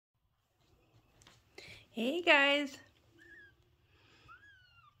Hey guys.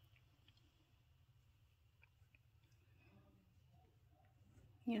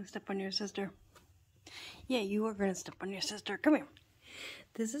 You gonna step on your sister? Yeah, you are gonna step on your sister. Come here.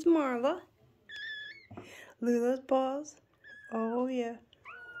 This is Marla. Look at those paws. Oh yeah.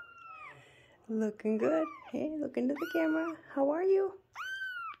 Looking good. Hey, look into the camera. How are you?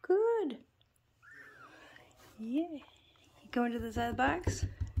 Good. Yeah. You going to the side of the box?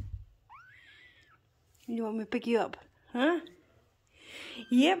 You want me to pick you up? Huh?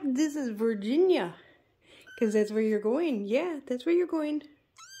 Yep, this is Virginia. Because that's where you're going. Yeah, that's where you're going.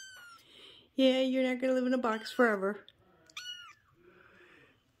 Yeah, you're not going to live in a box forever.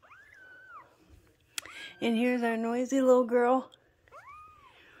 And here's our noisy little girl.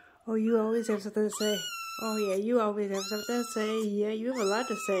 Oh, you always have something to say. Oh, yeah, you always have something to say. Yeah, you have a lot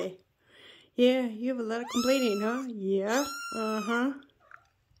to say. Yeah, you have a lot of complaining, huh? Yeah, uh-huh.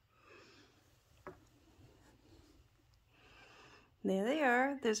 There they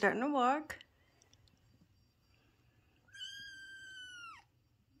are. They're starting to walk.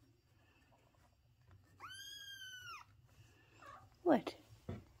 What?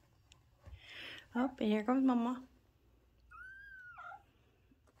 Oh, and here comes Mama.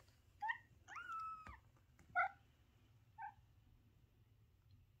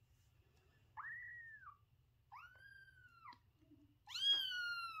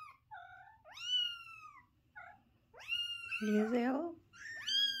 You gonna say hello?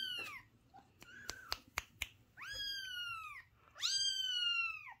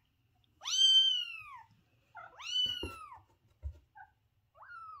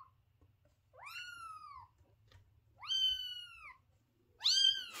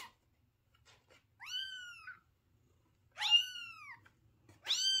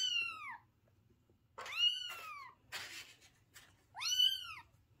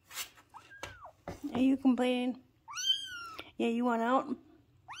 Are you complaining? Yeah, you want out?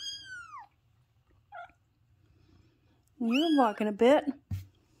 You're walking a bit.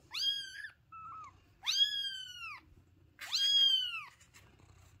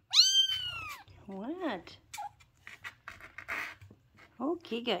 What?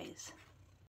 Okay, guys.